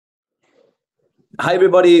Hi,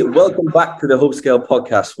 everybody. Welcome back to the Hubscale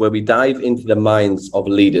podcast, where we dive into the minds of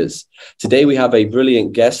leaders. Today, we have a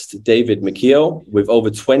brilliant guest, David McKeough, with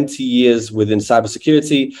over 20 years within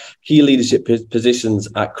cybersecurity, key leadership positions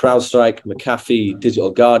at CrowdStrike, McAfee,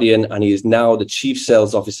 Digital Guardian, and he is now the Chief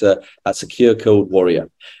Sales Officer at Secure Code Warrior.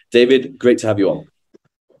 David, great to have you on.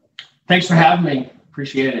 Thanks for having me.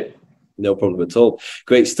 Appreciate it. No problem at all.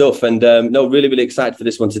 Great stuff. And really excited for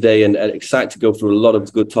this one today, and excited to go through a lot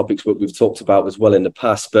of good topics that we've talked about as well in the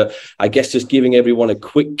past. But I guess just giving everyone a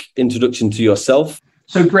quick introduction to yourself.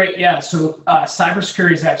 So great. Yeah. So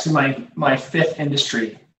cybersecurity is actually my fifth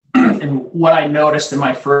industry. And what I noticed in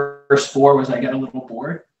my first four was I got a little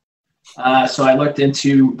bored. So I looked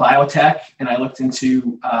into biotech and I looked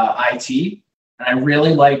into IT, and I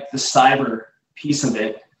really liked the cyber piece of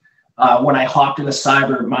it. When I hopped into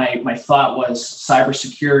cyber, my thought was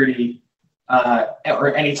cybersecurity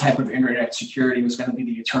or any type of internet security was going to be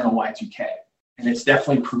the eternal Y2K. And it's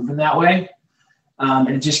definitely proven that way. And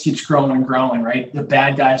it just keeps growing and growing, right? The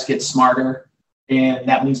bad guys get smarter, and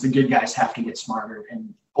that means the good guys have to get smarter.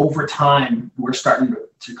 And over time, we're starting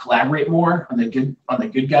to collaborate more on the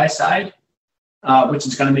good guy side, which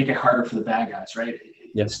is going to make it harder for the bad guys, right?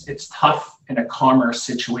 Yes. It's tough in a commerce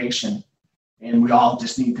situation. And we all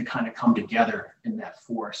just need to kind of come together in that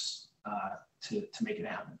force to make it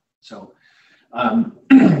happen. So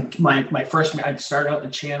my first, I started out in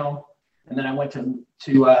the channel, and then I went to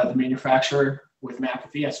the manufacturer with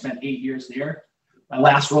McAfee. I spent 8 years there. My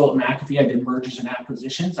last role at McAfee, I did mergers and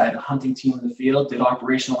acquisitions. I had a hunting team in the field, did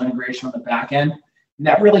operational integration on the back end. And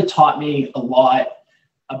that really taught me a lot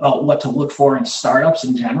about what to look for in startups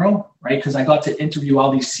in general, right? Because I got to interview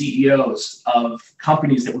all these CEOs of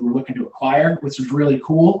companies that we were looking to acquire, which was really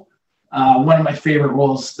cool. One of my favorite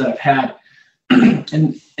roles that I've had.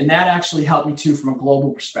 and that actually helped me too from a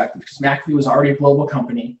global perspective, because McAfee was already a global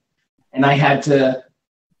company, and I had to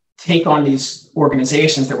take on these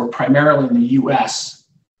organizations that were primarily in the US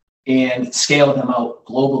and scale them out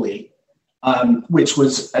globally. Which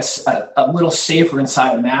was a little safer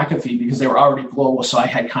inside of McAfee because they were already global. So I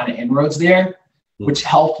had kind of inroads there, which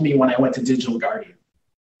helped me when I went to Digital Guardian,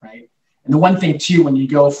 right? And the one thing too, when you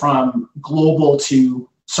go from local to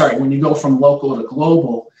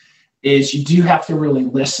global, is you do have to really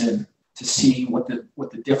listen to see what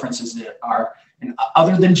the differences are. And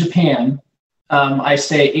other than Japan, I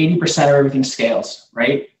say 80% of everything scales,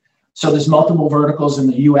 right? So there's multiple verticals in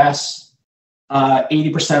the US.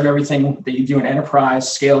 80% of everything that you do in enterprise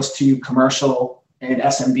scales to commercial and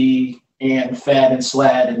SMB and Fed and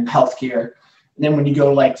SLED and healthcare. And then when you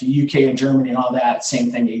go like to UK and Germany and all that, same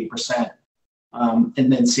thing, 80%. And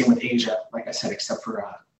then same with Asia, like I said, except for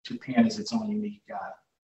Japan is its own unique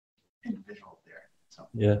individual there. So.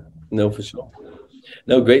 Yeah, no, for sure.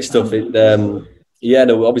 No, great stuff.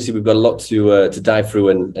 Obviously we've got a lot to dive through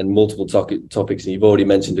and multiple topics, and you've already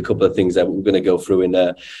mentioned a couple of things that we're going to go through in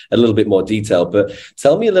a little bit more detail. But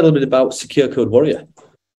tell me a little bit about Secure Code Warrior.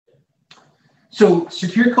 So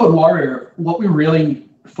Secure Code Warrior, what we really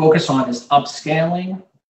focus on is upscaling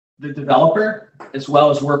the developer as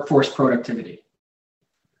well as workforce productivity.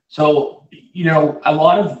 So, a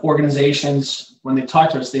lot of organizations, when they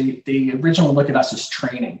talk to us, they originally look at us as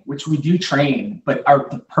training, which we do train, but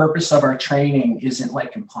the purpose of our training isn't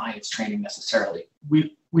like compliance training necessarily.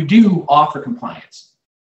 We do offer compliance,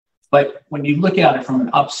 but when you look at it from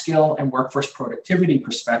an upskill and workforce productivity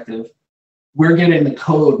perspective, we're getting the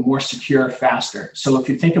code more secure, faster. So if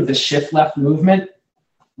you think of the shift left movement,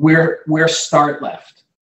 we're start left.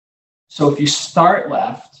 So if you start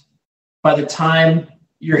left, by the time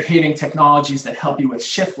you're hitting technologies that help you with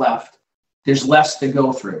shift left, there's less to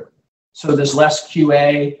go through. So there's less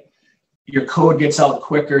QA, your code gets out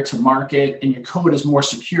quicker to market, and your code is more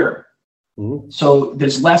secure. Mm-hmm. So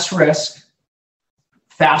there's less risk,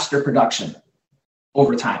 faster production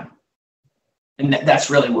over time. And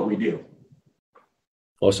that's really what we do.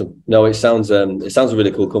 Awesome. No, it sounds a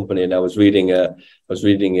really cool company. And I was reading a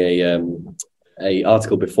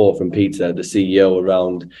article before from Peter, the CEO,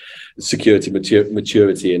 around security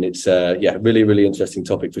maturity, and it's really interesting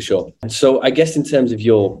topic for sure. So I guess in terms of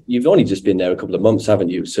you've only just been there a couple of months, haven't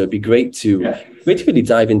you? So it'd be great to really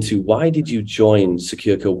dive into, why did you join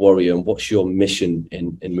Secure Code Warrior, and what's your mission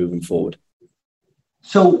in moving forward?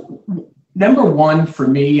 So number one for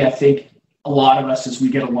me, I think a lot of us, as we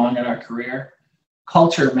get along in our career,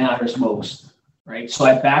 culture matters most, right? So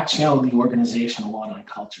I back channel the organization a lot on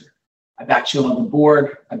culture. I back channel the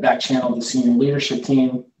board, I back channel the senior leadership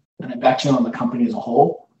team, and I back channel the company as a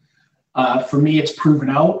whole. For me, it's proven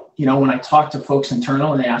out. When I talk to folks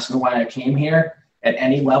internal and they ask me why I came here at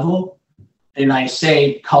any level, and I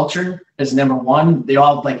say culture is number one, they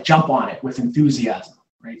all like jump on it with enthusiasm,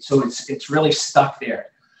 right? So it's really stuck there.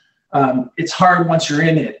 It's hard once you're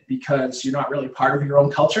in it because you're not really part of your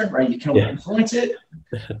own culture, right? You can only influence it.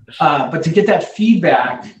 But to get that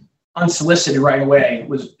feedback unsolicited right away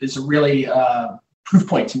is a really proof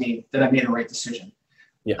point to me that I made a right decision.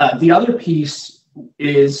 Yeah. The other piece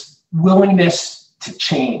is willingness to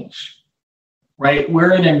change, right?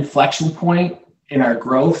 We're at an inflection point in our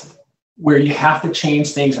growth where you have to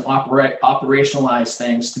change things and operationalize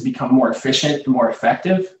things to become more efficient and more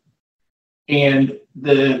effective. And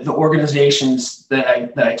the organizations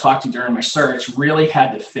that I talked to during my search really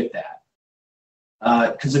had to fit that.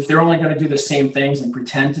 Because if they're only going to do the same things and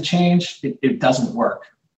pretend to change, it doesn't work.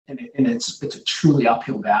 And it's a truly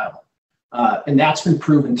uphill battle. And that's been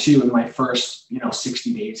proven too in my first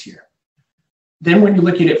 60 days here. Then when you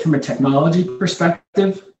look at it from a technology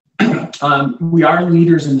perspective, we are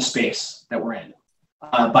leaders in the space that we're in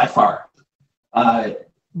by far.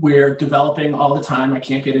 We're developing all the time. I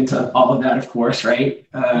can't get into all of that, of course, right?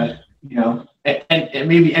 And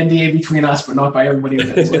maybe NDA between us, but not by everybody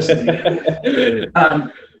that's listening.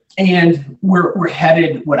 And we're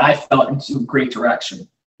headed what I felt into a great direction.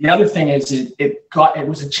 The other thing is it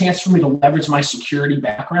was a chance for me to leverage my security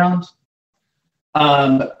background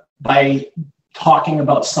by talking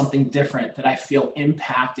about something different that I feel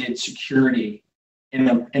impacted security in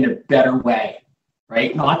a better way.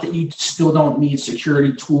 Right? Not that you still don't need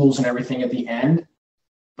security tools and everything at the end,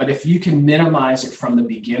 but if you can minimize it from the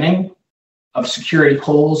beginning of security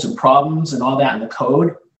holes and problems and all that in the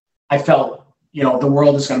code, I felt, the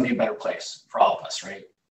world is going to be a better place for all of us, right?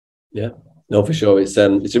 Yeah. No, for sure. It's a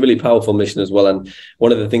really powerful mission as well. And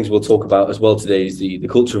one of the things we'll talk about as well today is the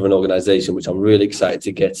culture of an organization, which I'm really excited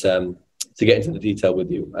to get into the detail with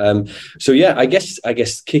you. So yeah, I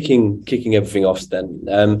guess kicking everything off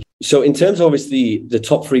then. So in terms of obviously the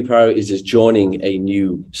top 3 priorities is joining a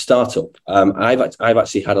new startup. I've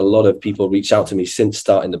actually had a lot of people reach out to me since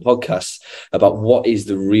starting the podcast about what is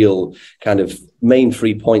the real kind of main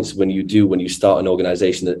 3 points when you start an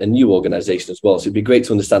organization, a new organization as well. So it'd be great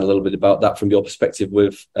to understand a little bit about that from your perspective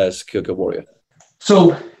with Secure Code Warrior.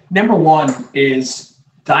 So number 1 is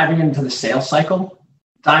diving into the sales cycle.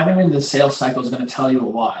 Diving into the sales cycle is going to tell you a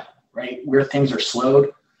lot, right? Where things are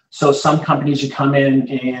slowed. So some companies you come in,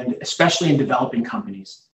 and especially in developing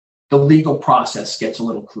companies, the legal process gets a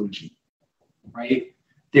little kludgy, right?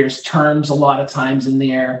 There's terms a lot of times in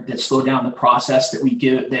there that slow down the process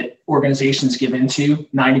that organizations give into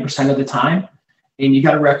 90% of the time. And you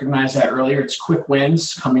got to recognize that earlier. It's quick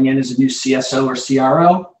wins coming in as a new CSO or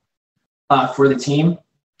CRO for the team,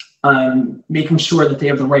 making sure that they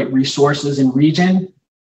have the right resources in region,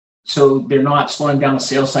 so they're not slowing down the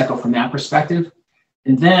sales cycle from that perspective.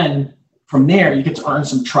 And then from there, you get to earn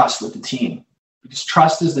some trust with the team, because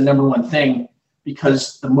trust is the number 1 thing,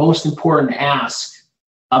 because the most important ask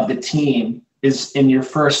of the team is in your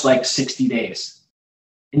first 60 days.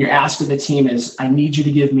 And your ask of the team is, I need you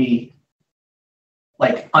to give me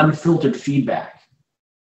unfiltered feedback.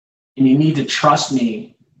 And you need to trust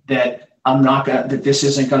me that that this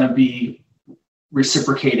isn't going to be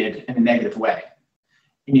reciprocated in a negative way.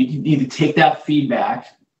 And you need to take that feedback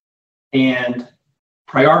and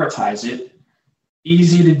prioritize it.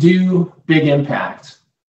 Easy to do, big impact.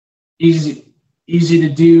 Easy to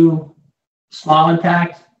do, small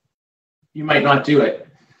impact. You might not do it.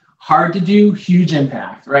 Hard to do, huge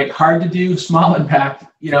impact, right? Hard to do, small impact,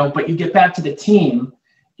 but you get back to the team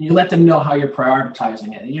and you let them know how you're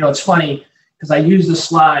prioritizing it. And, it's funny because I used a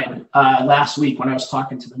slide last week when I was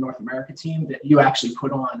talking to the North America team that you actually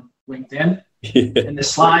put on LinkedIn. Yeah. And the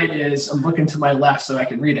slide is, I'm looking to my left so I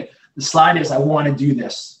can read it. The slide is, I want to do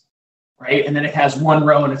this, right? And then it has 1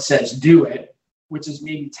 row and it says, do it, which is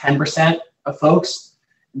maybe 10% of folks.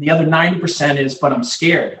 And the other 90% is, but I'm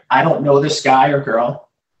scared. I don't know this guy or girl.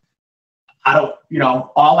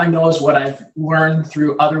 All I know is what I've learned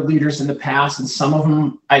through other leaders in the past. And some of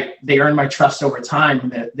them, they earn my trust over time.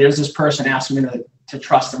 That there's this person asking me to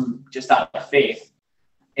trust them just out of faith.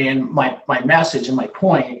 And my message and my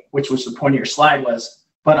point, which was the point of your slide, was,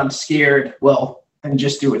 but I'm scared. Well, then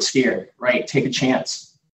just do it scared, right? Take a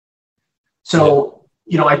chance. So,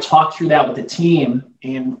 I talked through that with the team.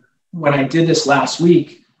 And when I did this last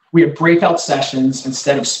week, we have breakout sessions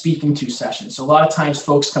instead of speaking to sessions. So a lot of times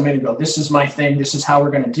folks come in and go, this is my thing. This is how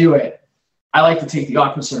we're going to do it. I like to take the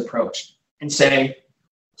opposite approach and say,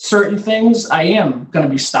 certain things I am going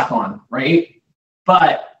to be stuck on, right?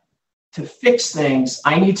 But to fix things,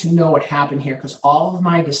 I need to know what happened here, because all of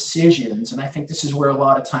my decisions, and I think this is where a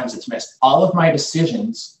lot of times it's missed, all of my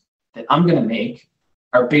decisions that I'm going to make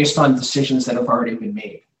are based on decisions that have already been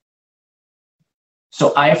made.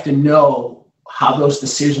 So I have to know how those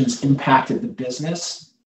decisions impacted the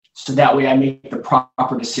business, so that way I make the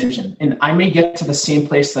proper decision. And I may get to the same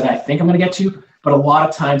place that I think I'm going to get to, but a lot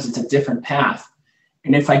of times it's a different path.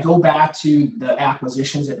 And if I go back to the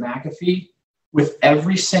acquisitions at McAfee, with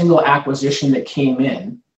every single acquisition that came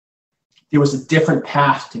in, there was a different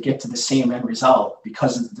path to get to the same end result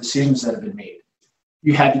because of the decisions that have been made.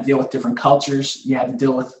 You had to deal with different cultures. You had to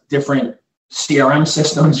deal with different CRM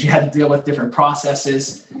systems. You had to deal with different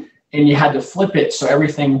processes, and you had to flip it so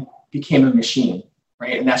everything became a machine,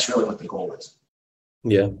 right? And that's really what the goal is.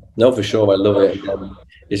 Yeah, no, for sure. I love it.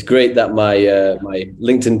 It's great that my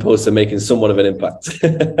LinkedIn posts are making somewhat of an impact.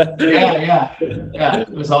 Yeah. It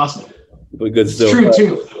was awesome. But good stuff. It's true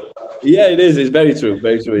too. Yeah, it is. It's very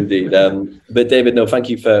true indeed. But David, no, thank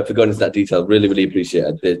you for going into that detail. Really, really appreciate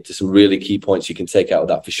it. There's some really key points you can take out of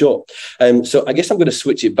that for sure. So I guess I'm going to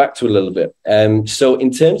switch it back to a little bit. So in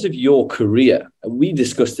terms of your career, we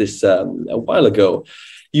discussed this a while ago.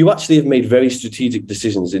 You actually have made very strategic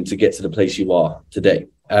decisions to get to the place you are today.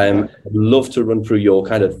 I'd love to run through your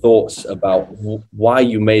kind of thoughts about why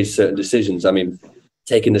you made certain decisions. I mean,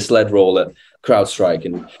 taking the sled role at CrowdStrike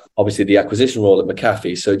and obviously the acquisition role at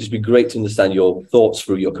McAfee. So it'd just be great to understand your thoughts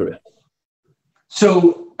through your career.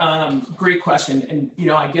 So great question.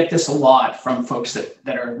 And, I get this a lot from folks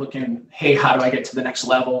that are looking, hey, how do I get to the next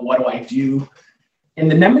level? What do I do? And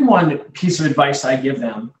the number one piece of advice I give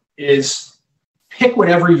them is pick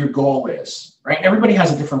whatever your goal is, right? Everybody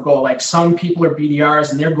has a different goal. Like some people are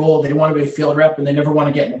BDRs and their goal, they want to be a field rep and they never want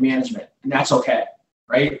to get into management. And that's okay,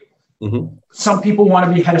 right? Mm-hmm. Some people want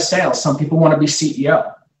to be head of sales. Some people want to be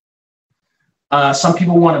CEO. Some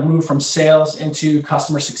people want to move from sales into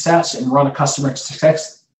customer success and run a customer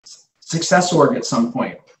success org at some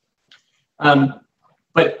point.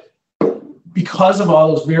 But because of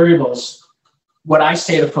all those variables, what I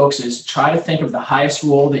say to folks is try to think of the highest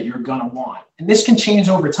role that you're going to want. And this can change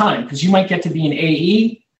over time because you might get to be an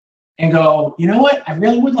AE and go, you know what? I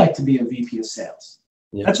really would like to be a VP of sales.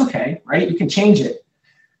 Yeah. That's okay, right? You can change it.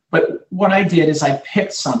 But what I did is I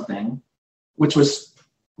picked something, which was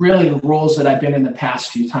really the roles that I've been in the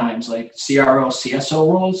past few times, like CRO,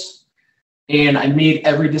 CSO roles. And I made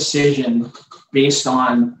every decision based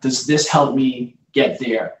on, does this help me get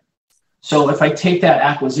there? So if I take that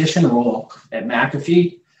acquisition role at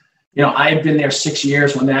McAfee, I had been there 6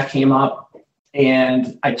 years when that came up,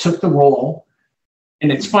 and I took the role.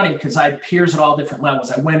 And it's funny because I had peers at all different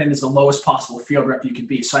levels. I went in as the lowest possible field rep you could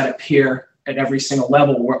be. So I had a peer at every single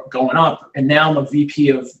level going up. And now I'm a VP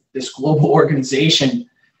of this global organization.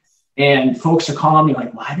 And folks are calling me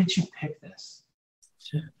like, why did you pick this?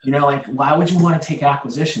 Why would you want to take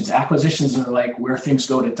acquisitions? Acquisitions are like where things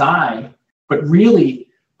go to die. But really,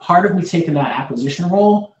 part of me taking that acquisition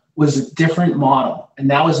role was a different model. And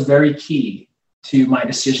that was very key to my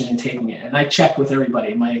decision in taking it. And I checked with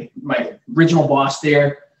everybody. My original boss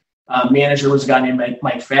there, manager, was a guy named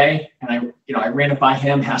Mike Fay. And I ran it by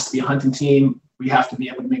him. Has to be a hunting team. We have to be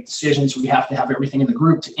able to make decisions. We have to have everything in the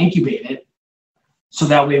group to incubate it. So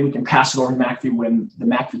that way we can pass it over to McAfee when the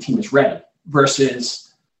McAfee team is ready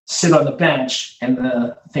versus sit on the bench and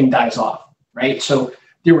the thing dies off, right? So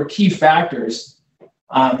there were key factors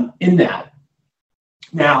in that.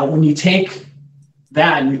 Now, when you take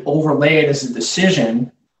that and you overlay it as a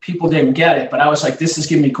decision, people didn't get it, but I was like, this is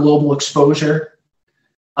giving me global exposure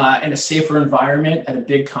and a safer environment at a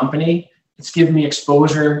big company. It's giving me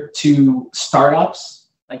exposure to startups,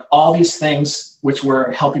 like all these things which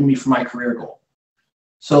were helping me for my career goal.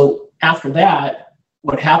 So after that,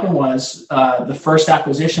 what happened was the first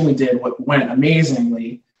acquisition we did went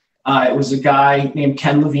amazingly. It was a guy named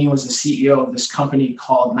Ken Levine was the CEO of this company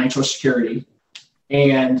called Nitro Security.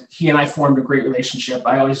 And he and I formed a great relationship.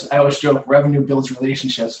 I always joke, revenue builds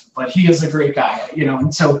relationships, but he is a great guy,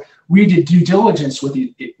 and so we did due diligence with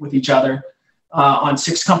each other on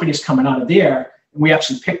 6 companies coming out of there. And we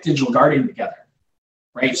actually picked Digital Guardian together,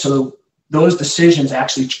 right? So those decisions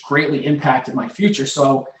actually greatly impacted my future.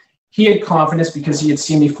 So he had confidence because he had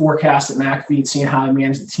seen me forecast at McAfee, he'd seen how I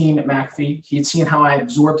managed the team at McAfee, he had seen how I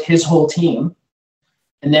absorbed his whole team.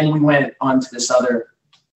 And then we went on to this other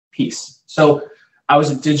piece. So I was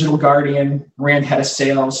a Digital Guardian, ran head of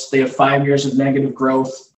sales. They had 5 years of negative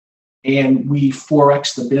growth, and we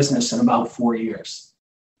 4x'd the business in about 4 years.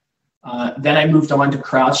 Then I moved on to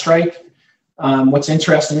CrowdStrike. What's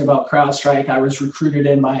interesting about CrowdStrike, I was recruited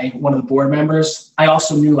in by one of the board members. I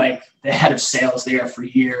also knew the head of sales there for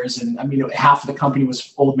years. And half of the company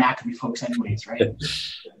was old McAfee folks anyways, right?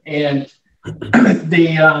 And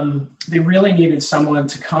they really needed someone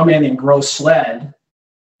to come in and grow SLED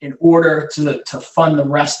in order to fund the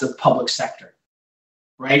rest of public sector,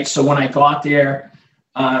 right? So when I got there,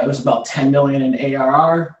 It was about 10 million in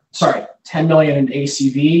ARR. Sorry, 10 million in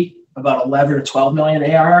ACV, about 11 or 12 million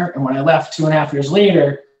ARR. And when I left 2.5 years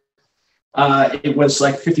later, it was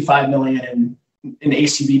like 55 million in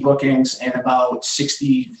ACV bookings and about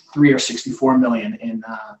 63 or 64 million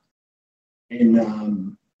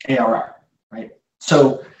in ARR, right?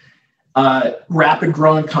 So rapid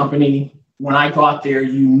growing company. When I got there,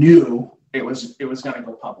 you knew it was going to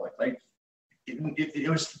go public. Like it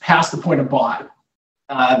was past the point of bought.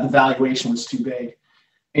 The valuation was too big,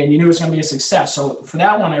 and you knew it was going to be a success. So for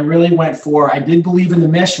that one, I really went for. I did believe in the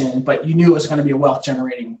mission, but you knew it was going to be a wealth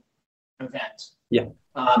generating event. Yeah.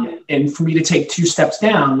 And for me to take 2 steps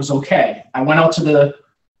down was okay. I went out to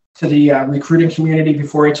the recruiting community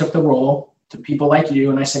before I took the role, to people like you,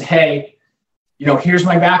 and I said, hey, here's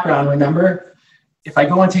my background. Remember, if I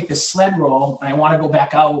go and take this sled role and I want to go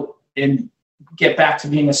back out and get back to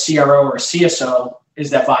being a CRO or a CSO, is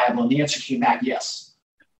that viable? And the answer came back yes.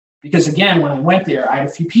 Because again, when I went there, I had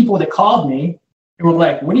a few people that called me and were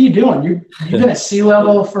like, what are you doing? You've been a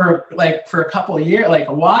C-level for a couple of years, like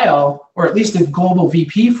a while, or at least a global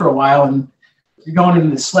VP for a while, and you're going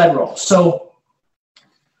into the sled role. So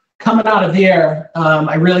coming out of there,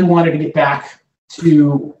 I really wanted to get back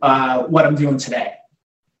to what I'm doing today.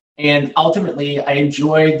 And ultimately, I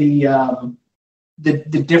enjoyed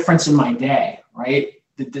the difference in my day, right?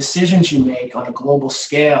 The decisions you make on a global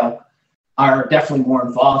scale are definitely more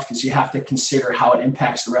involved because you have to consider how it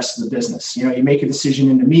impacts the rest of the business. You make a decision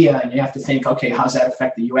in EMEA and you have to think, okay, how does that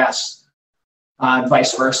affect the US?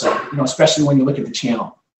 Vice versa, especially when you look at the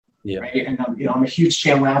channel. Yeah. Right? And I'm a huge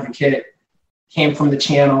channel advocate, came from the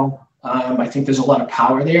channel. I think there's a lot of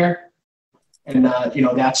power there. And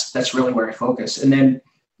that's really where I focus. And then,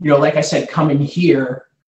 like I said, coming here,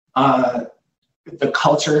 the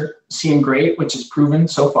culture seemed great, which is proven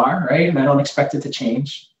so far, right? And I don't expect it to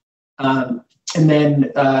change. And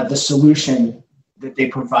then the solution that they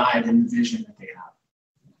provide and the vision that they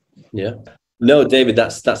have. Yeah. No, David,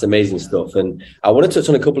 that's amazing stuff. And I want to touch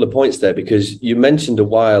on a couple of points there, because you mentioned a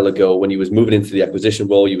while ago when you was moving into the acquisition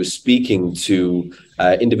role, you were speaking to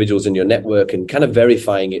individuals in your network and kind of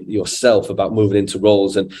verifying it yourself about moving into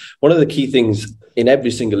roles. And one of the key things in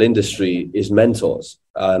every single industry is mentors.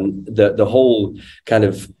 The whole kind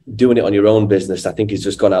of doing it on your own business, I think, has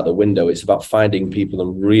just gone out the window. It's about finding people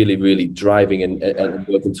and really, really driving and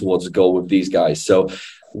working towards a goal with these guys. So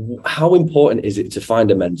how important is it to find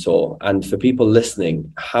a mentor? And for people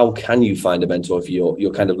listening, how can you find a mentor if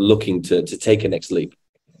you're kind of looking to take a next leap?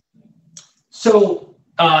 So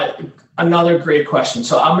another great question.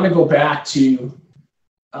 So I'm going to go back to,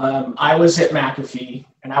 I was at McAfee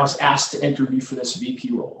and I was asked to interview for this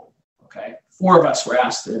VP role. Okay. 4 of us were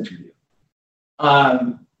asked to interview.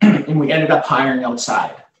 And we ended up hiring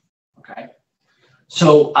outside. Okay.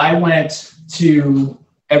 So I went to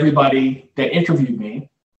everybody that interviewed me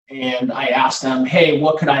and I asked them, hey,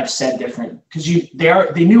 what could I have said different? Because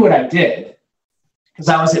they knew what I did because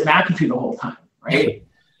I was at McAfee the whole time, right?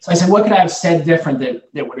 So I said, what could I have said different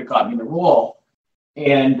that would have got me the role?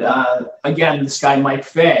 And again, this guy, Mike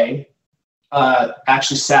Fay,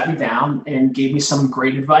 actually sat me down and gave me some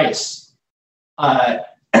great advice.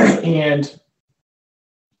 And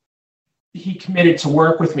he committed to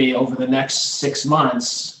work with me over the next 6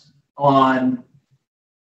 months on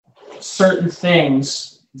certain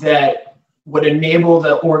things that would enable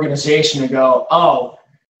the organization to go, oh,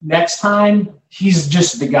 next time he's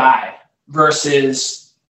just the guy,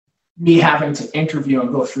 versus me having to interview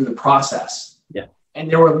and go through the process. Yeah. And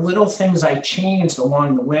there were little things I changed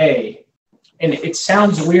along the way. And it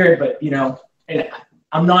sounds weird, but, and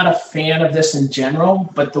I'm not a fan of this in general,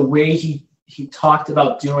 but the way he talked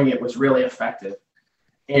about doing it was really effective.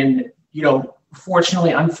 And,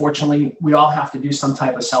 fortunately, unfortunately, we all have to do some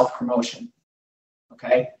type of self-promotion.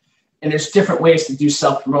 Okay. And there's different ways to do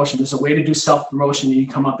self-promotion. There's a way to do self-promotion that you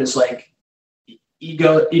come up as like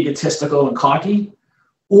egotistical and cocky,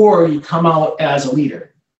 or you come out as a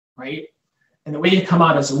leader, right? And the way you come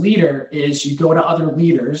out as a leader is you go to other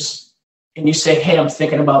leaders and you say, hey, I'm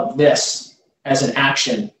thinking about this as an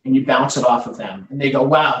action, and you bounce it off of them. And they go,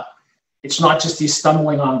 wow, it's not just he's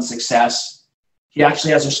stumbling on success. He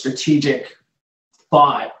actually has a strategic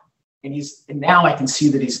thought, and now I can see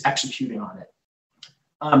that he's executing on it.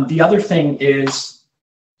 The other thing is,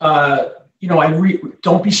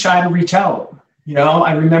 don't be shy to reach out.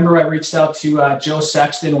 I remember I reached out to Joe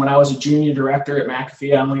Sexton when I was a junior director at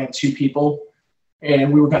McAfee. I only had 2 people,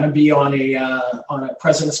 and we were going to be on a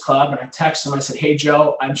President's Club. And I texted him. I said, "Hey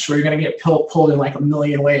Joe, I'm sure you're going to get pulled in like a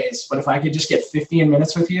million ways, but if I could just get 15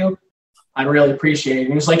 minutes with you, I'd really appreciate it." And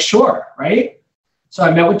he was like, "Sure, right?" So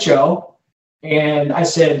I met with Joe, And I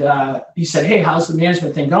said, he said, hey, how's the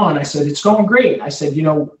management thing going? I said, it's going great. I said,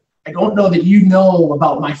 I don't know that you know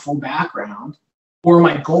about my full background or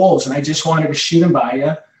my goals. And I just wanted to shoot them by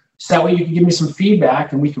you. So that way you can give me some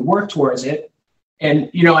feedback and we could work towards it.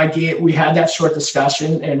 And, we had that short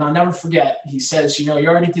discussion, and I'll never forget. He says, you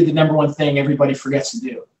already did the number one thing everybody forgets to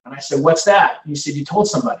do. And I said, what's that? And he said, you told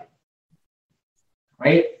somebody.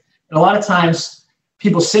 Right. And a lot of times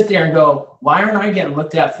people sit there and go, why aren't I getting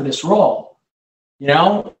looked at for this role?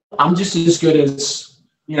 I'm just as good as,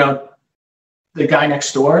 the guy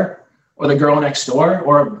next door or the girl next door,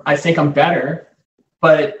 or I think I'm better,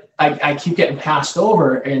 but I keep getting passed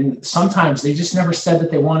over. And sometimes they just never said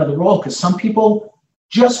that they wanted the role, because some people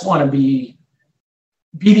just want to be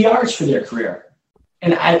BDRs for their career.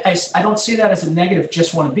 And I don't see that as a negative,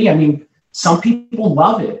 just want to be. I mean, some people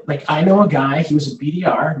love it. Like, I know a guy, he was a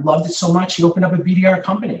BDR, loved it so much, he opened up a BDR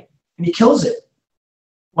company and he kills it.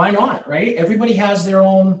 Why not, right? Everybody has their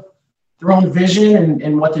own vision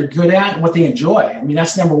and what they're good at and what they enjoy. I mean,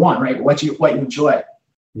 that's number one, right? What you enjoy.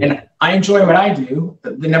 Yeah. And I enjoy what I do.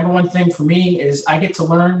 The number one thing for me is I get to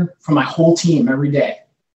learn from my whole team every day,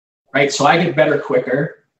 right? So I get better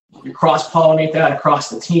quicker. You cross-pollinate that across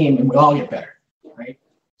the team and we all get better, right?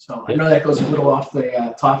 So I know that goes a little off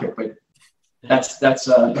the topic, but that's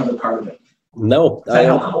another part of it. No, I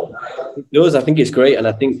think it's great. And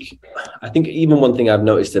I think even one thing I've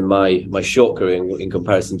noticed in my short career in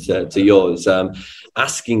comparison to yours,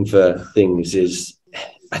 asking for things is,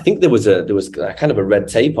 I think there was a kind of a red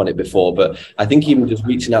tape on it before, but I think even just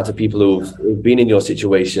reaching out to people who've been in your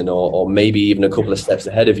situation or maybe even a couple of steps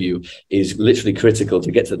ahead of you is literally critical to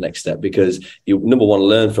get to the next step, because you, number one,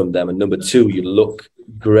 learn from them, and number two, you look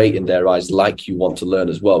great in their eyes, like you want to learn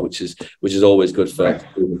as well, which is always good for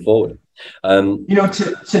moving forward.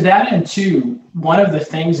 To that end too, one of the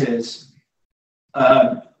things is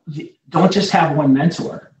don't just have one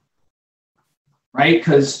mentor, right?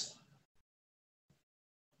 Because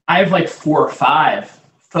I have like 4 or 5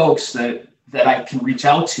 folks that I can reach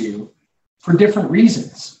out to for different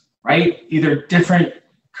reasons, right? Either different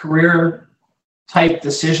career type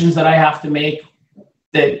decisions that I have to make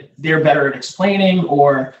that they're better at explaining,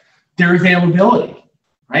 or their availability,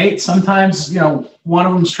 right? Sometimes, one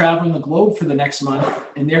of them's traveling the globe for the next month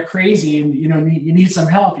and they're crazy and, you need some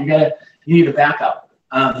help. You need a backup.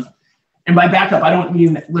 And by backup, I don't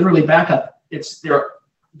mean literally backup. It's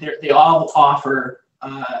they all offer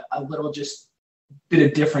a little just bit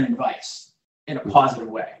of different advice in a positive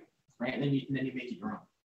way, right? And then you make it your own.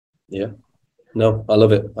 Yeah. No, I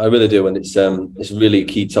love it. I really do. And it's really a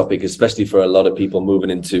key topic, especially for a lot of people moving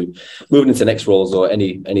into next roles or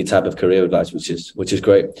any type of career advice, which is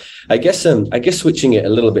great. I guess switching it a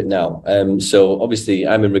little bit now. So obviously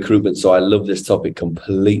I'm in recruitment, so I love this topic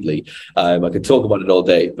completely. I could talk about it all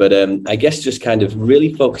day, but I guess just kind of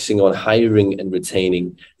really focusing on hiring and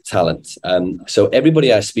retaining talent. So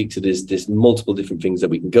everybody I speak to, there's multiple different things that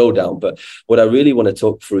we can go down. But what I really want to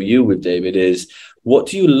talk through you with, David, is what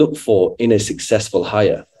do you look for in a successful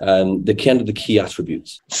hire? The key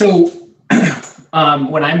attributes. So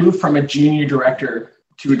when I moved from a junior director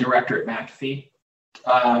to a director at McAfee,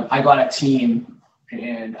 I got a team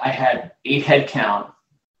and I had 8 headcount.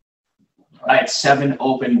 I had 7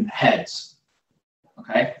 open heads.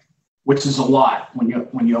 Okay, which is a lot when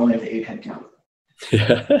you only have 8 headcount.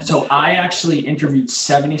 So I actually interviewed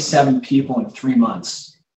 77 people in 3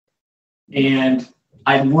 months, and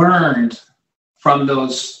I learned from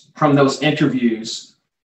those interviews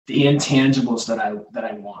the intangibles that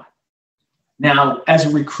I want. Now, as a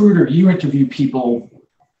recruiter, you interview people,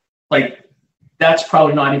 like, that's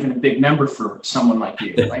probably not even a big number for someone like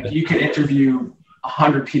you. Like, you could interview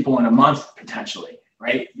 100 people in a month potentially,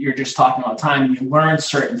 right? You're just talking all the time, and you learn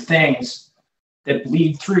certain things that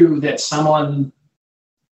bleed through that someone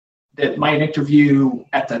that might interview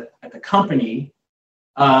at the company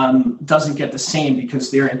doesn't get the same,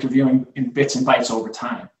 because they're interviewing in bits and bytes over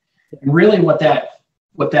time. And really what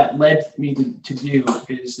that led me to do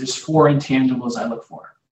is there's 4 intangibles I look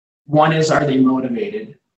for. 1 is, are they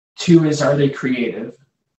motivated? 2 is, are they creative?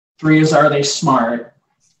 3 is, are they smart?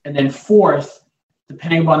 And then 4th,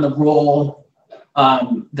 depending upon the role,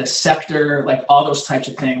 the sector, like all those types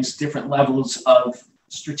of things, different levels of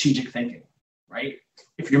strategic thinking, right?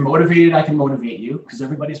 If you're motivated, I can motivate you, because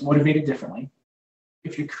everybody's motivated differently.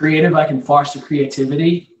 If you're creative, I can foster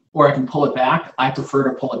creativity, or I can pull it back. I prefer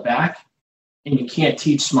to pull it back. And you can't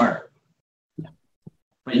teach smart,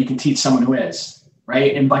 but you can teach someone who is,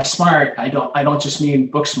 right? And by smart, I don't just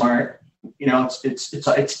mean book smart. It's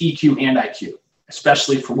EQ and IQ,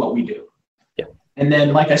 especially for what we do. Yeah. And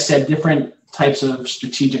then, like I said, different types of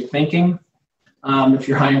strategic thinking. if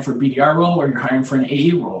you're hiring for a BDR role, or you're hiring for an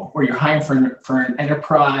AE role, or you're hiring for an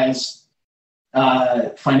enterprise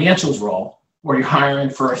financials role, or you're hiring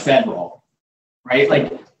for a Fed role, right?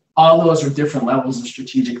 Like all those are different levels of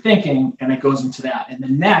strategic thinking, and it goes into that. And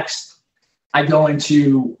then next, I go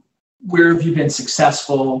into where have you been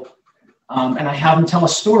successful, and I have them tell a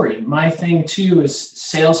story. My thing too is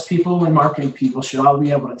salespeople and marketing people should all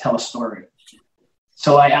be able to tell a story.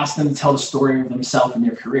 So I ask them to tell the story of themselves and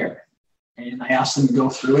their career. And I ask them to go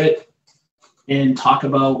through it and talk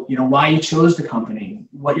about, why you chose the company,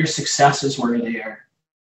 what your successes were there,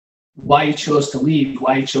 why you chose to leave,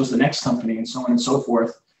 why you chose the next company, and so on and so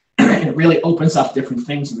forth. And it really opens up different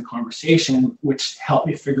things in the conversation, which help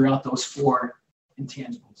me figure out those 4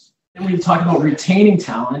 intangibles. Then when you talk about retaining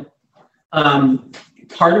talent,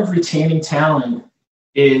 part of retaining talent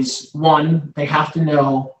is, one, they have to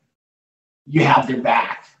know you have their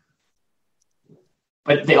back.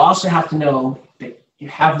 But they also have to know that you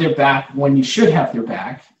have their back when you should have their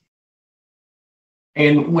back.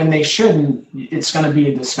 And when they shouldn't, it's going to be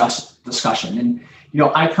a discussion. And,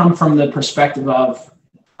 I come from the perspective of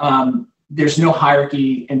there's no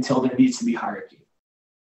hierarchy until there needs to be hierarchy.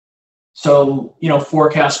 So,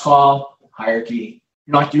 forecast call, hierarchy.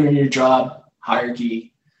 You're not doing your job,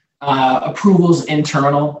 hierarchy. Approvals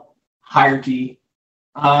internal, hierarchy.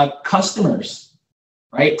 Customers,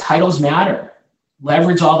 right? Titles matter.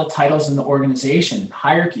 Leverage all the titles in the organization,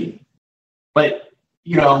 hierarchy. But,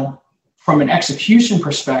 from an execution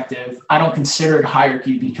perspective, I don't consider it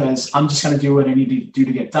hierarchy because I'm just going to do what I need to do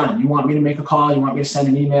to get done. You want me to make a call? You want me to send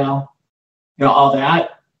an email? All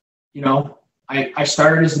that. I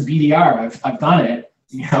started as a BDR. I've done it,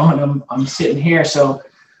 and I'm sitting here. So,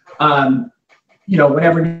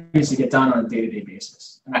 whatever needs to get done on a day-to-day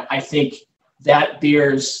basis. And I think that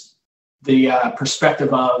bears the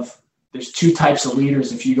perspective of there's 2 types of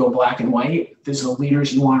leaders if you go black and white. There's the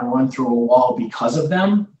leaders you want to run through a wall because of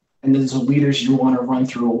them, and there's the leaders you want to run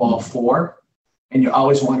through a wall for, and you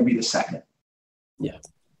always want to be the second. Yeah.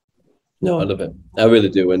 No, I love it. I really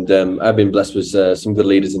do. And I've been blessed with some good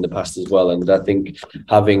leaders in the past as well. And I think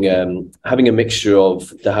having a mixture of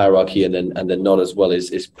the hierarchy and then not as well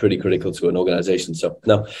is pretty critical to an organization. So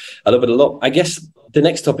no, I love it a lot. I guess the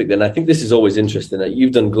next topic then, I think this is always interesting that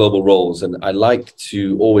you've done global roles. And I like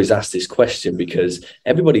to always ask this question because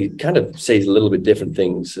everybody kind of says a little bit different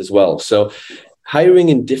things as well. So hiring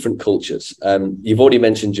in different cultures. You've already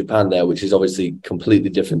mentioned Japan there, which is obviously completely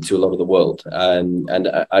different to a lot of the world. And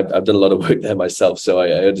I've done a lot of work there myself, so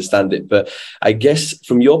I understand it. But I guess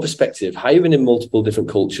from your perspective, hiring in multiple different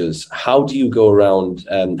cultures, how do you go around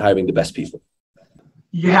hiring the best people?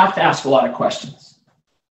 You have to ask a lot of questions,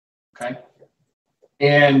 okay?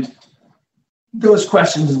 And those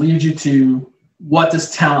questions lead you to what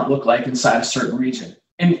does talent look like inside a certain region?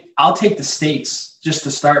 And I'll take the States just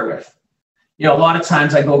to start with. A lot of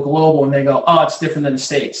times I go global and they go, oh, it's different than the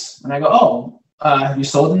States. And I go, oh, have you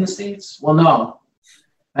sold in the States? Well, no.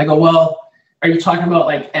 I go, well, are you talking about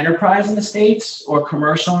like enterprise in the States or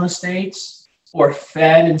commercial in the States or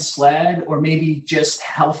Fed and SLED or maybe just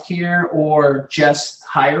healthcare or just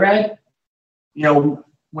higher ed?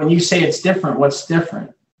 When you say it's different, what's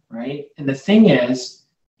different, right? And the thing is,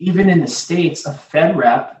 even in the States, a Fed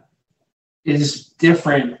rep is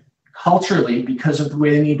different culturally because of the way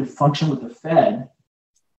they need to function with the Fed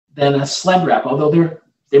than a SLED rep, although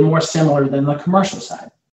they're more similar than the commercial side,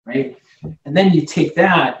 right? And then you take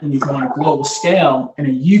that and you go on a global scale, and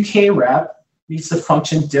a UK rep needs to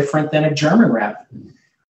function different than a German rep,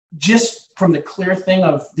 just from the clear thing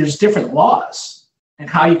of there's different laws and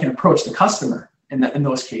how you can approach the customer in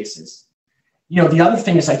those cases. The other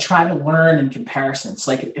thing is I try to learn in comparisons.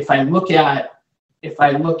 Like if I look at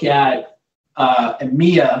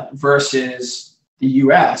EMEA versus the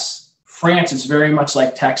US, France is very much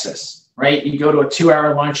like Texas, right? You go to a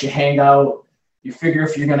 2-hour lunch, you hang out, you figure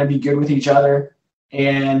if you're going to be good with each other,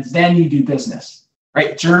 and then you do business,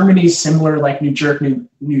 right? Germany's similar, like New York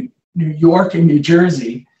and New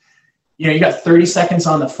Jersey. You got 30 seconds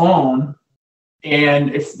on the phone,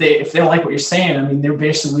 and if they don't like what you're saying, they're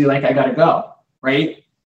basically like, I got to go, right?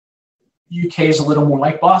 UK is a little more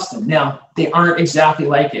like Boston. Now, they aren't exactly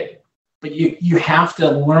like it. But you have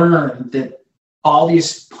to learn that all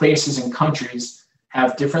these places and countries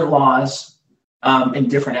have different laws and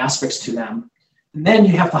different aspects to them. And then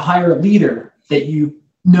you have to hire a leader that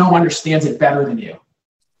understands it better than you.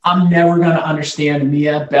 I'm never going to understand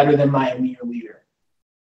EMEA better than my EMEA leader,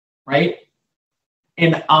 right?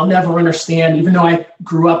 And I'll never understand, even though I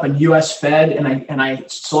grew up in US Fed and I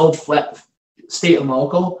sold state and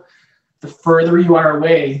local, the further you are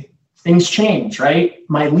away, things change, right?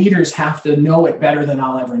 My leaders have to know it better than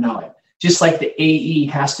I'll ever know it. just like the AE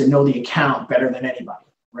has to know the account better than anybody,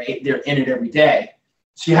 right? They're in it every day.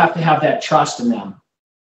 So you have to have that trust in them.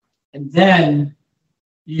 And then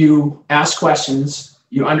you ask questions,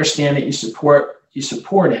 you understand that you support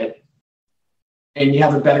it, and you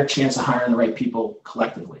have a better chance of hiring the right people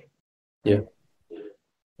collectively. Yeah.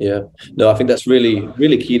 Yeah. No, I think that's really,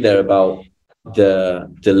 really key there about the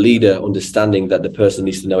leader understanding that the person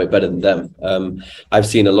needs to know it better than them. I've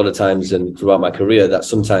seen a lot of times and throughout my career that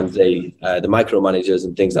sometimes the micromanagers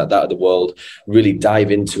and things like that of the world really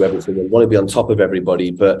dive into everything and want to be on top of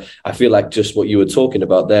everybody. But I feel like just what you were talking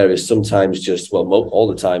about there is sometimes just, well, all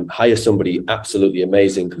the time, hire somebody absolutely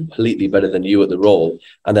amazing, completely better than you at the role,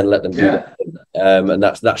 and then let them do that. And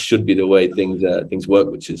that should be the way things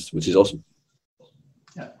work, which is awesome.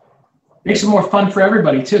 Makes it more fun for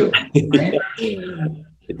everybody too, right?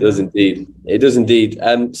 It does indeed.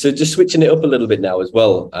 So just switching it up a little bit now as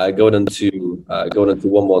well, going on to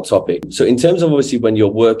one more topic. So in terms of obviously when you're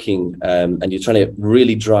working and you're trying to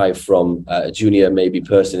really drive from a junior maybe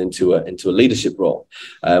person into a leadership role,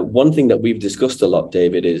 one thing that we've discussed a lot,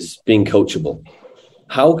 David, is being coachable.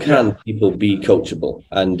 How can people be coachable,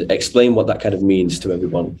 and explain what that kind of means to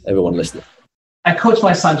everyone listening? I coach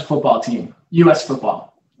my son's football team, U.S.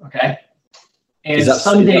 football. Okay. And is that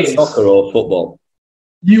soccer or football?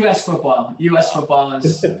 U.S. football. U.S. football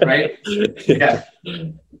is right. Yeah.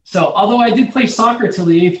 So, although I did play soccer till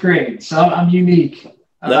the 8th grade, so I'm unique.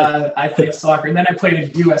 I played soccer, and then I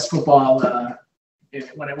played U.S. football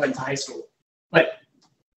when I went to high school. But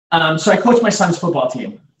so I coach my son's football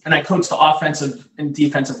team, and I coach the offensive and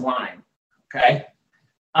defensive line. Okay.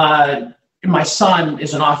 And my son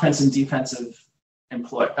is an offensive and defensive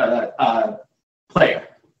player.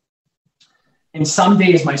 And some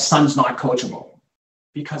days my son's not coachable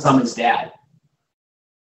because I'm his dad.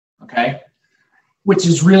 Okay. Which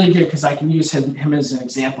is really good because I can use him as an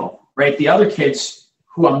example, right? The other kids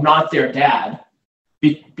who I'm not their dad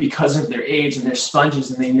because of their age and they're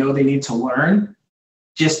sponges and they know they need to learn,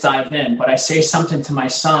 just dive in. But I say something to my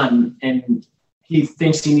son and he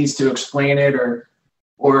thinks he needs to explain it or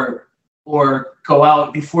go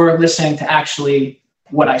out before listening to actually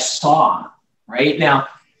what I saw, right? Now,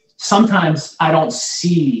 sometimes I don't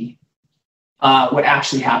see what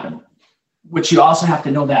actually happened, which you also have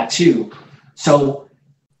to know that too. So,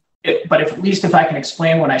 but at least if I can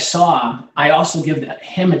explain what I saw, I also give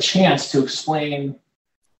him a chance to explain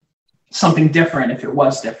something different if it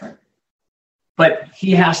was different. But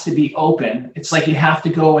he has to be open. It's like you have to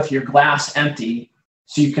go with your glass empty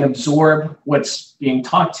so you can absorb what's being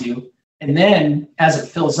talked to. And then as it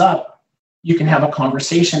fills up, you can have a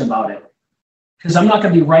conversation about it. Because I'm not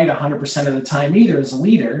going to be right 100% of the time either as a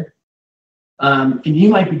leader. And you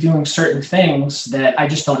might be doing certain things that I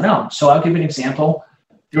just don't know. So I'll give an example.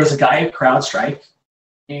 There was a guy at CrowdStrike,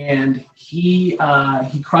 and he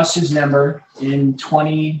crushed his number in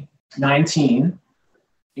 2019.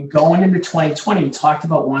 And going into 2020, he talked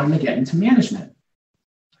about wanting to get into management.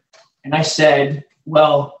 And I said,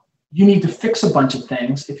 well, you need to fix a bunch of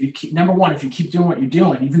things. If you keep doing what you're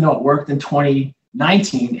doing, even though it worked in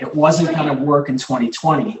 2019, it wasn't going to work in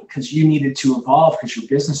 2020 because you needed to evolve because your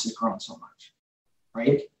business has grown so much,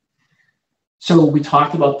 right? So we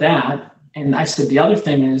talked about that. And I said, the other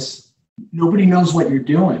thing is nobody knows what you're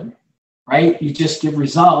doing, right? You just give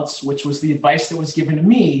results, which was the advice that was given to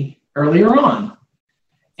me earlier on.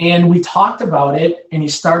 And we talked about it, and he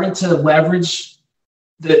started to leverage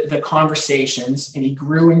the conversations, and he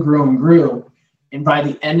grew and grew and grew. And by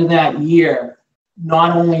the end of that year,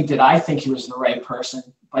 not only did I think he was the right person,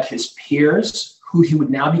 but his peers, who he would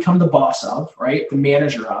now become the boss of, right, the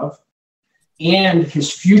manager of, and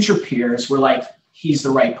his future peers were like, he's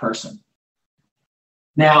the right person.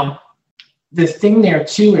 Now, the thing there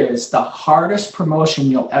too is the hardest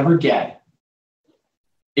promotion you'll ever get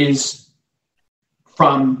is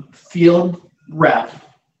from field rep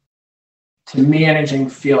to managing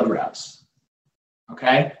field reps.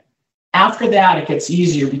 Okay? After that, it gets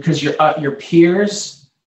easier because your peers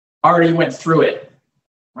already went through it,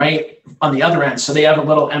 right? On the other end. So they have a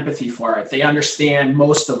little empathy for it. They understand,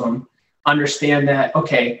 most of them understand that,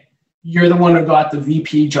 okay, you're the one who got the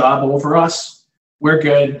VP job over us. We're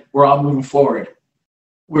good. We're all moving forward.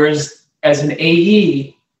 Whereas as an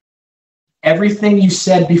AE, everything you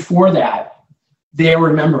said before that, they're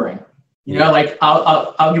remembering. You know, like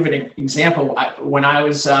I'll give an example. When I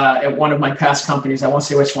was at one of my past companies, I won't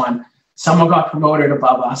say which one, someone got promoted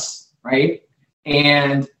above us, right?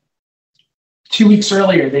 And 2 weeks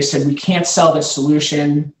earlier, they said, we can't sell this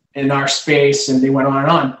solution in our space. And they went on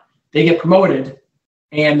and on. They get promoted.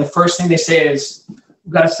 And the first thing they say is,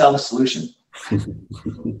 we've got to sell the solution,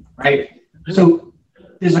 right? So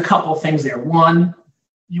there's a couple of things there. One,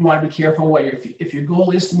 you want to be careful if your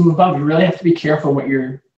goal is to move above, you really have to be careful what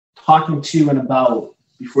you're talking to and about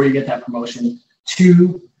before you get that promotion.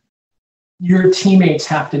 Two, your teammates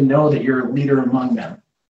have to know that you're a leader among them,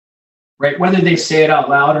 right? Whether they say it out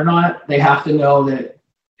loud or not, they have to know that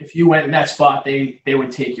if you went in that spot, they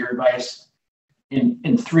would take your advice.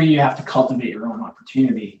 And three, you have to cultivate your own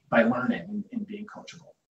opportunity by learning and being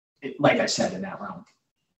coachable. Like I said, in that round.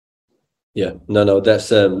 Yeah, no,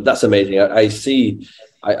 that's amazing.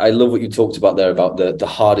 I love what you talked about there about the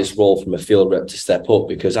hardest role from a field rep to step up,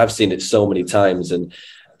 because I've seen it so many times. And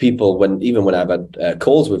people, when I've had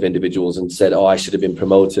calls with individuals and said, "Oh, I should have been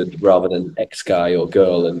promoted rather than X guy or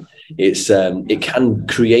girl," and it can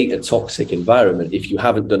create a toxic environment if you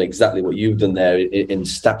haven't done exactly what you've done there in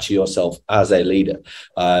stature yourself as a leader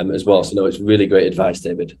as well. So no, it's really great advice,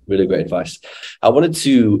 David. Really great advice. I wanted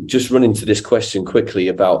to just run into this question quickly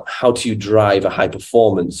about how do you drive a high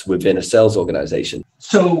performance within a sales organization?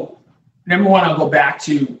 So number one, I'll go back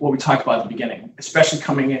to what we talked about at the beginning, especially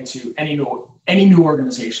coming into any new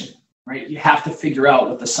organization, right? You have to figure out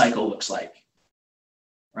what the cycle looks like,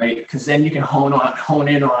 right? Because then you can hone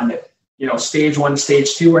in on, stage 1 to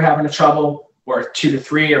stage 2, we're having trouble, or 2 to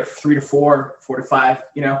 3, or 3 to 4, 4 to 5,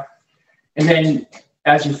 and then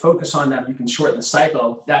as you focus on them, you can shorten the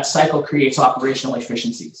cycle. That cycle creates operational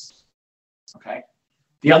efficiencies. Okay.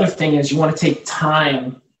 The other thing is you want to take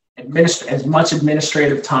time, as much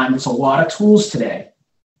administrative time. There's a lot of tools today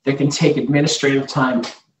that can take administrative time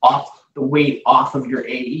off the weight off of your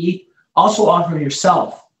AE, also off of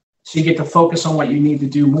yourself. So you get to focus on what you need to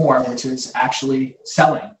do more, which is actually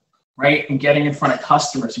selling, right? And getting in front of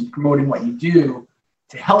customers and promoting what you do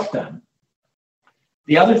to help them.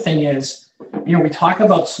 The other thing is, we talk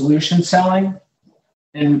about solution selling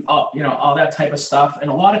and, all that type of stuff.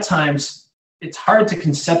 And a lot of times it's hard to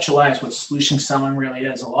conceptualize what solution selling really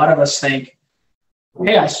is. A lot of us think,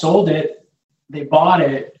 hey, I sold it, they bought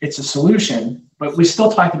it, it's a solution. But we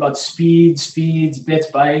still talk about speeds,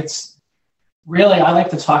 bits, bytes. Really, I like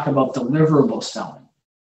to talk about deliverable selling.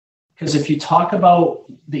 Because if you talk about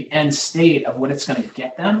the end state of what it's going to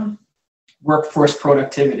get them, workforce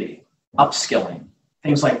productivity, upskilling,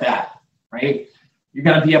 things like that, right? You're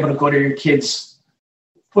going to be able to go to your kid's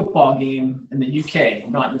football game in the UK,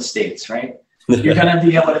 not in the States, right? You're going to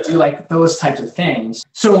be able to do like those types of things.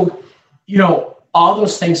 So, all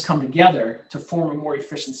those things come together to form a more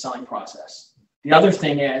efficient selling process. The other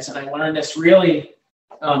thing is, and I learned this really,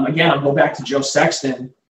 again, I'll go back to Joe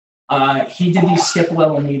Sexton. He did these skip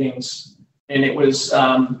level meetings, and it was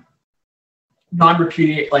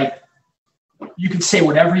non-repudiate. Like, you could say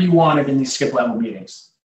whatever you wanted in these skip level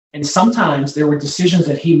meetings. And sometimes there were decisions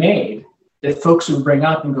that he made that folks would bring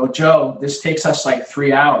up and go, Joe, this takes us like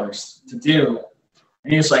 3 hours to do.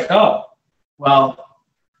 And he was like, oh, well,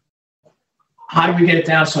 how do we get it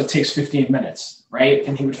down so it takes 15 minutes, right?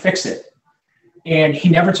 And he would fix it. And he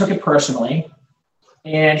never took it personally.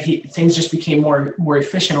 And things just became more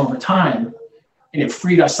efficient over time. And it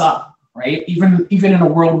freed us up, right? Even in a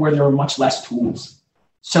world where there were much less tools.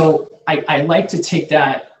 So I like to take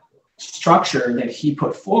that structure that he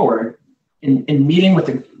put forward in meeting with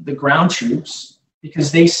the ground troops,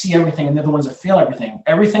 because they see everything and they're the ones that feel everything.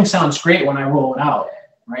 Everything sounds great when I roll it out,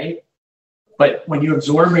 right? But when you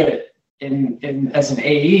absorb it in as an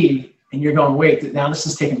AE and you're going, wait, now this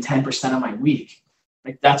is taking 10% of my week.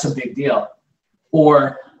 Like, that's a big deal.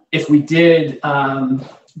 Or if we did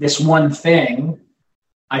this one thing,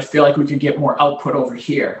 I feel like we could get more output over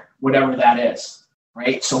here, whatever that is,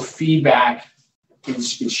 right? So feedback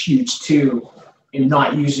is huge too, in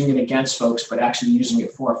not using it against folks, but actually using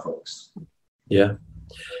it for folks. Yeah.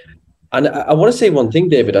 And I want to say one thing,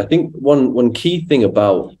 David. I think one key thing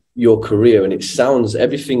about your career, and it sounds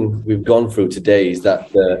everything we've gone through today, is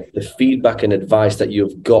that the feedback and advice that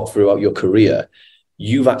you've got throughout your career,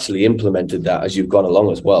 you've actually implemented that as you've gone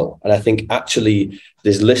along as well. And I think actually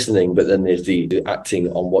there's listening, but then there's the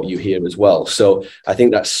acting on what you hear as well. So I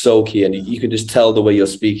think that's so key. And you can just tell the way you're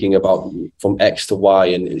speaking about from X to Y,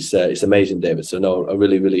 and it's amazing, David. So no, I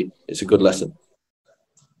really, it's a good lesson.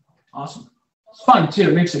 Awesome. It's fun too.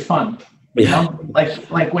 It makes it fun. Yeah.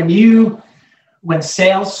 Like when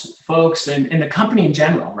sales folks and the company in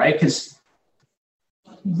general, right? Because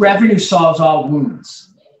revenue solves all wounds,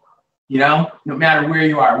 no matter where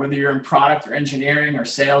you are, whether you're in product or engineering or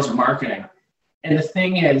sales or marketing. And the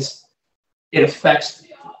thing is, it affects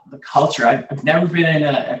the culture. I've never been in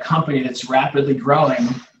a company that's rapidly growing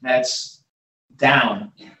that's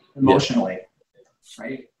down emotionally,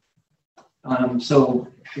 right? So,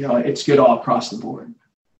 it's good all across the board.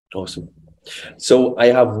 Awesome. So I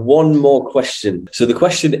have one more question. So the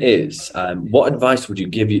question is, what advice would you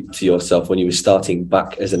give to yourself when you were starting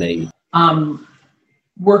back as an AE?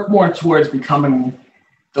 Work more towards becoming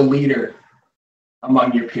the leader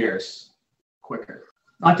among your peers quicker.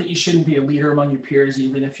 Not that you shouldn't be a leader among your peers,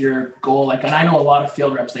 even if your goal, and I know a lot of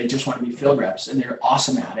field reps, they just want to be field reps and they're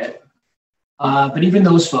awesome at it. But even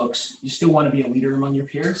those folks, you still want to be a leader among your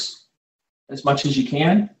peers as much as you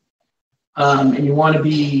can. And you want to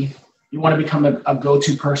become a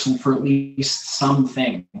go-to person for at least some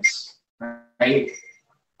things, right?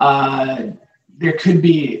 There could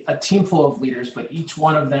be a team full of leaders, but each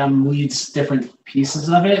one of them leads different pieces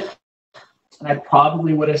of it. And I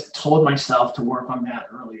probably would have told myself to work on that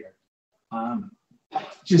earlier.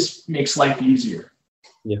 Just makes life easier.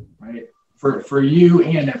 Yeah. Right. For you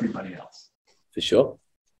and everybody else. For sure.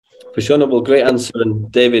 No, well, great answer. And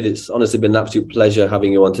David, it's honestly been an absolute pleasure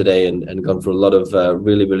having you on today and gone through a lot of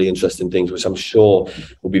really, really interesting things, which I'm sure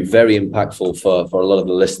will be very impactful for a lot of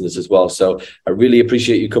the listeners as well. So I really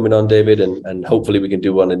appreciate you coming on, David, and hopefully we can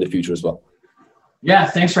do one in the future as well. Yeah,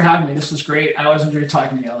 thanks for having me. This was great. I always enjoy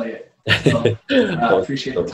talking to you, Elliot. So, appreciate it.